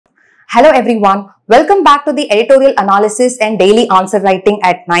Hello everyone, welcome back to the editorial analysis and daily answer writing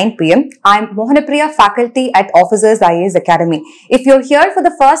at 9 p.m. I'm Mohana Priya, faculty at Officers IAS Academy. If you're here for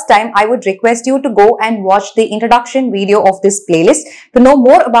the first time, I would request you to go and watch the introduction video of this playlist to know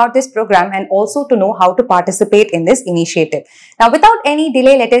more about this program and also to know how to participate in this initiative. Now, without any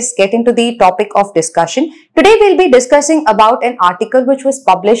delay, let us get into the topic of discussion. Today, we'll be discussing about an article which was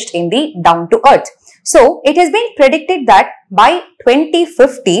published in the Down to Earth. So, it has been predicted that by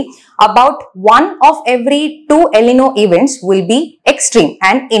 2050, about 1 of every 2 El Nino events will be extreme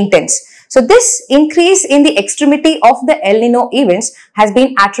and intense. So, this increase in the extremity of the El Nino events has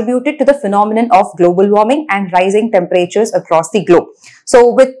been attributed to the phenomenon of global warming and rising temperatures across the globe.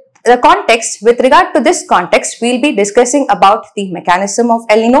 So, with regard to this context, we'll be discussing about the mechanism of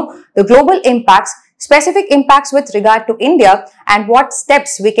El Nino, the global impacts, specific impacts with regard to India, and what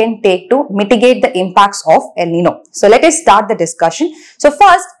steps we can take to mitigate the impacts of El Nino. So let us start the discussion. So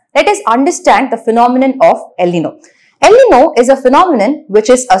first, let us understand the phenomenon of El Nino. El Nino is a phenomenon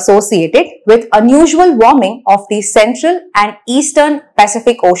which is associated with unusual warming of the central and eastern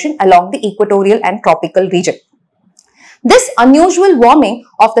Pacific Ocean along the equatorial and tropical region. This unusual warming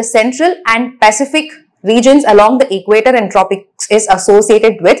of the central and Pacific regions along the equator and tropics is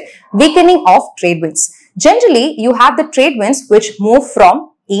associated with weakening of trade winds. Generally, you have the trade winds which move from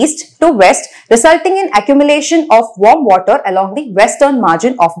east to west, resulting in accumulation of warm water along the western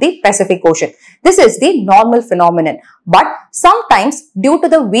margin of the Pacific Ocean. This is the normal phenomenon. But sometimes, due to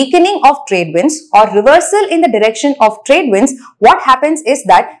the weakening of trade winds or reversal in the direction of trade winds, what happens is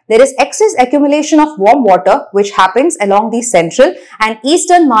that there is excess accumulation of warm water which happens along the central and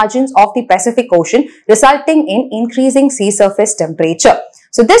eastern margins of the Pacific Ocean, resulting in increasing sea surface temperature.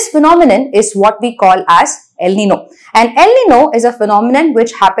 So, this phenomenon is what we call as El Nino. And El Nino is a phenomenon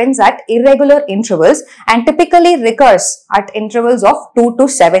which happens at irregular intervals and typically recurs at intervals of 2 to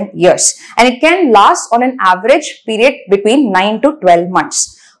 7 years. And it can last on an average period between 9 to 12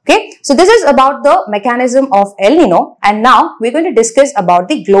 months. Okay, so this is about the mechanism of El Nino, and now we're going to discuss about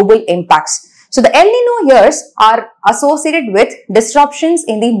the global impacts. So, the El Nino years are associated with disruptions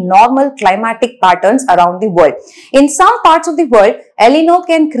in the normal climatic patterns around the world. In some parts of the world, El Nino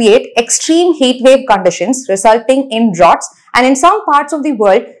can create extreme heat wave conditions resulting in droughts, and in some parts of the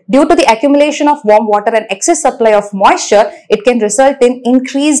world, due to the accumulation of warm water and excess supply of moisture, it can result in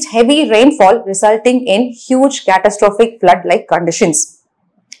increased heavy rainfall resulting in huge catastrophic flood-like conditions.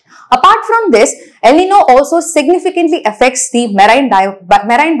 Apart from this, El Nino also significantly affects the marine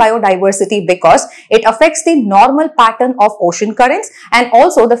biodiversity because it affects the normal pattern of ocean currents, and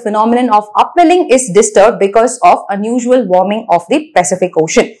also the phenomenon of upwelling is disturbed because of unusual warming of the Pacific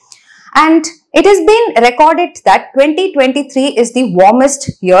Ocean. And it has been recorded that 2023 is the warmest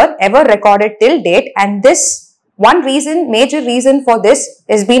year ever recorded till date, and this major reason for this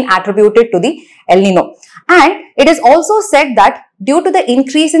is being attributed to the El Nino. And it is also said that due to the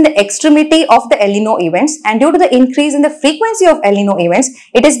increase in the extremity of the El Nino events and due to the increase in the frequency of El Nino events,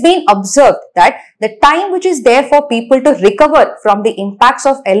 it has been observed that the time which is there for people to recover from the impacts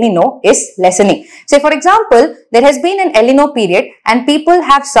of El Nino is lessening. Say for example, there has been an El Nino period and people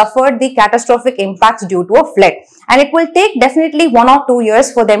have suffered the catastrophic impacts due to a flood, and it will take definitely 1 or 2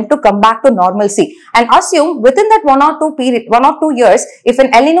 years for them to come back to normalcy. And assume within that 1 or 2 years, if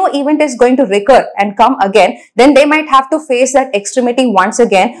an El Nino event is going to recur and come again, then they might have to face that extremity once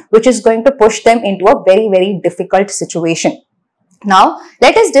again, which is going to push them into a very, very difficult situation. Now,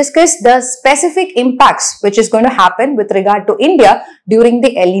 let us discuss the specific impacts which is going to happen with regard to India during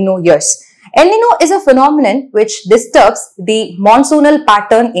the El Nino years. El Nino is a phenomenon which disturbs the monsoonal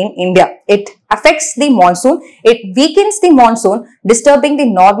pattern in India. It affects the monsoon, it weakens the monsoon, disturbing the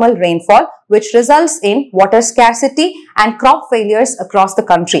normal rainfall, which results in water scarcity and crop failures across the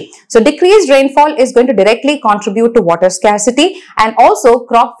country. So, decreased rainfall is going to directly contribute to water scarcity, and also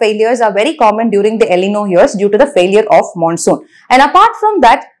crop failures are very common during the El Nino years due to the failure of monsoon. And apart from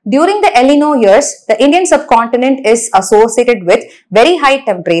that, during the El Nino years, the Indian subcontinent is associated with very high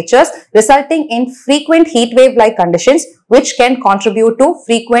temperatures, resulting in frequent heat wave-like conditions, which can contribute to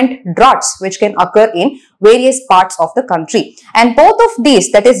frequent droughts which can occur in various parts of the country. And both of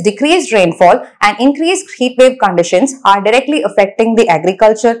these, that is decreased rainfall and increased heat wave conditions, are directly affecting the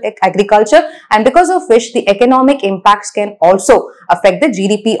agriculture, and because of which the economic impacts can also affect the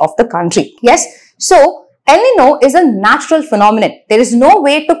GDP of the country. Yes, so El Nino is a natural phenomenon. There is no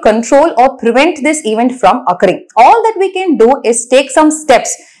way to control or prevent this event from occurring. All that we can do is take some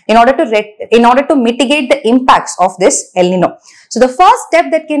steps in order to mitigate the impacts of this El Nino. So the first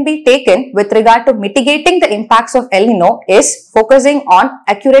step that can be taken with regard to mitigating the impacts of El Nino is focusing on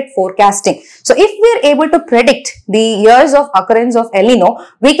accurate forecasting. So if we are able to predict the years of occurrence of El Nino,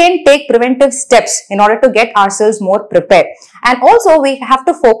 we can take preventive steps in order to get ourselves more prepared. And also we have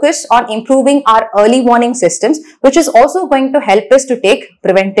to focus on improving our early warning systems, which is also going to help us to take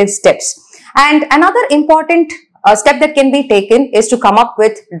preventive steps. And another important step that can be taken is to come up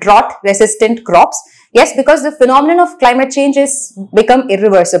with drought resistant crops. Yes, because the phenomenon of climate change is become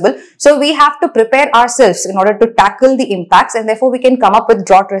irreversible. So we have to prepare ourselves in order to tackle the impacts, and therefore we can come up with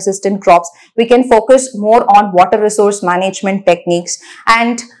drought resistant crops. We can focus more on water resource management techniques.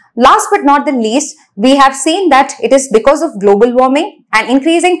 And last but not the least, we have seen that it is because of global warming and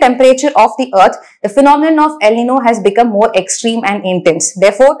increasing temperature of the earth, the phenomenon of El Nino has become more extreme and intense.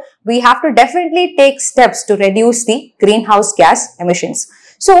 Therefore, we have to definitely take steps to reduce the greenhouse gas emissions.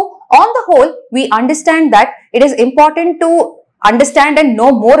 So, on the whole, we understand that it is important to understand and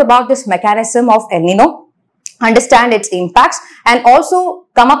know more about this mechanism of El Nino, understand its impacts, and also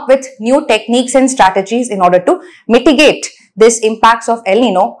come up with new techniques and strategies in order to mitigate these impacts of El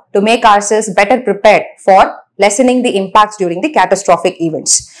Nino to make ourselves better prepared for lessening the impacts during the catastrophic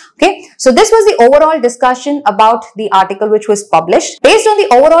events. Okay, so this was the overall discussion about the article which was published. Based on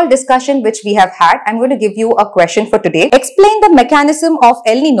the overall discussion which we have had, I'm going to give you a question for today. Explain the mechanism of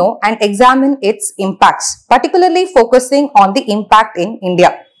El Nino and examine its impacts, particularly focusing on the impact in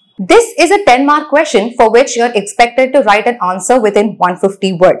India. This is a 10-mark question for which you're expected to write an answer within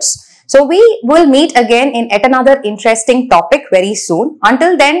 150 words. So we will meet again in yet another interesting topic very soon.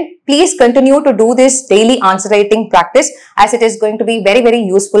 Until then, please continue to do this daily answer writing practice, as it is going to be very, very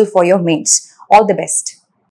useful for your mains. All the best.